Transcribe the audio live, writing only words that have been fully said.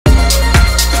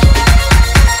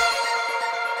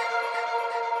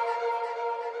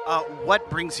What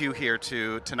brings you here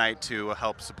tonight to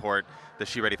help support the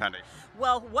SheReady Foundation?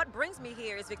 Well, what brings me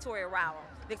here is Victoria Rowell.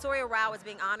 Victoria Rowell is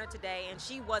being honored today, and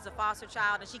she was a foster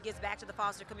child, and she gives back to the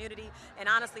foster community. And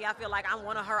honestly, I feel like I'm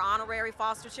one of her honorary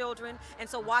foster children. And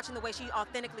so watching the way she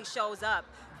authentically shows up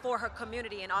for her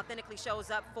community and authentically shows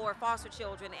up for foster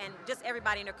children and just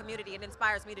everybody in her community, it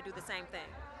inspires me to do the same thing.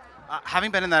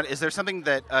 Having been in that, is there something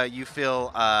that you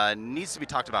feel needs to be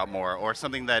talked about more, or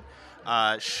something that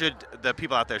the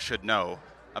people out there should know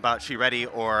about SheReady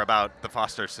or about the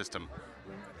foster system?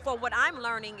 For what I'm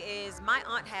learning is my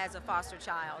aunt has a foster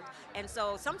child, and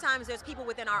so sometimes there's people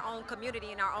within our own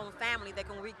community and our own family that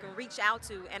we can reach out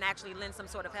to and actually lend some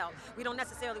sort of help. We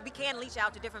can reach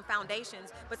out to different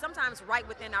foundations, but sometimes right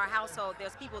within our household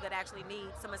there's people that actually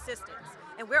need some assistance,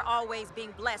 and we're always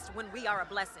being blessed when we are a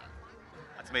blessing.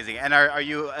 That's amazing. And are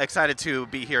you excited to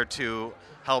be here to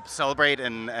help celebrate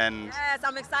and Yes,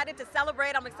 I'm excited to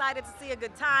celebrate. I'm excited to see a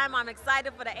good time. I'm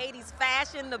excited for the 80s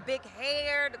fashion, the big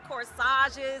hair, the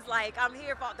corsages. Like, I'm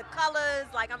here for the colors.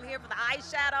 Like, I'm here for the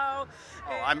eyeshadow.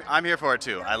 Oh, I'm here for it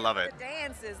too. I love it. The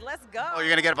dances. Let's go. Oh,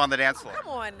 you're gonna get up on the dance floor. Come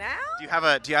on now. Do you have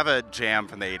a jam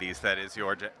from the 80s that is I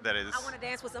want to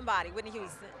dance with somebody. Whitney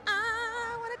Houston.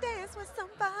 I want to dance with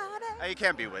somebody. You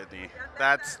can't be Whitney.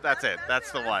 That's it.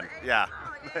 That's the one. Yeah.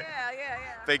 Yeah.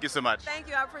 Thank you so much. Thank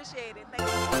you. I appreciate it. Thank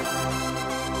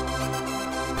you.